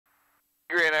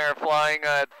Gregory and I are flying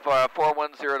at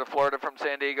 410 to Florida from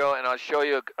San Diego, and I'll show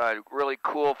you a really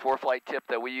cool ForeFlight tip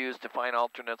that we use to find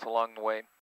alternates along the way.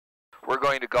 We're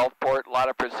going to Gulfport, a lot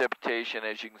of precipitation,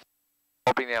 as you can see,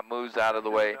 hoping that moves out of the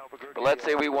way. But let's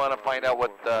say we want to find out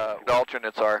what the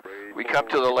alternates are. We come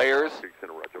to the layers.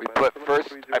 We put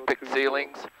first, I picked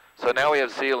ceilings. So now we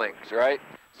have ceilings, right?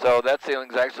 So that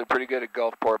ceiling's actually pretty good at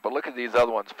Gulfport, but look at these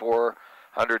other ones,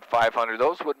 400, 500.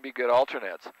 Those wouldn't be good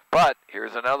alternates. But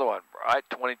here's another one, right?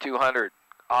 2200.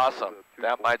 Awesome.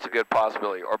 That might's a good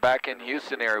possibility. Or back in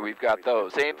Houston area, we've got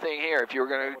those. Same thing here. If you were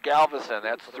going to Galveston,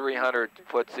 that's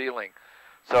 300-foot ceiling.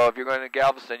 So if you're going to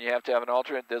Galveston, you have to have an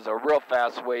alternate. There's a real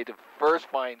fast way to first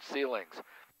find ceilings.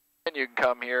 Then you can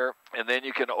come here, and then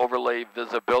you can overlay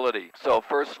visibility. So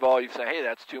first of all, you say, hey,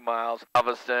 that's 2 miles.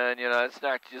 Galveston, you know, it's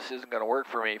not, just isn't going to work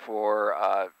for me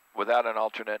for without an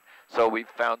alternate. So we've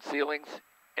found ceilings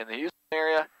in the Houston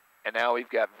area, and now we've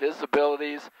got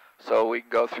visibilities. So we can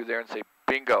go through there and say,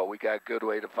 bingo, we got a good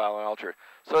way to file an alternate.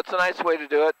 So it's a nice way to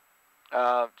do it.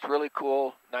 It's really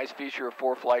cool, nice feature of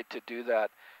ForeFlight to do that.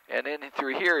 And then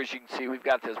through here, as you can see, we've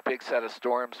got this big set of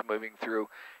storms moving through.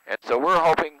 And so we're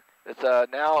hoping it's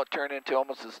now turned into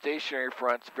almost a stationary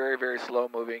front. It's very, very slow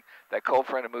moving. That cold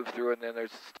front will move through, and then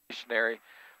there's a stationary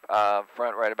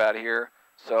front right about here.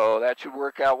 So that should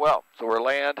work out well. So we'll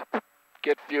land,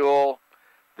 get fuel,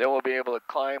 then we'll be able to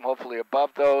climb hopefully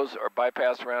above those or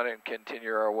bypass around it and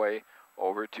continue our way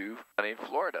over to sunny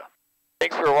Florida.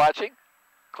 Thanks for watching.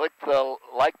 Click the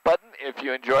like button if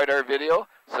you enjoyed our video.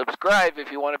 Subscribe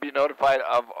if you want to be notified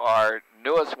of our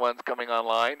newest ones coming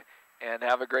online. And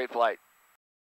have a great flight.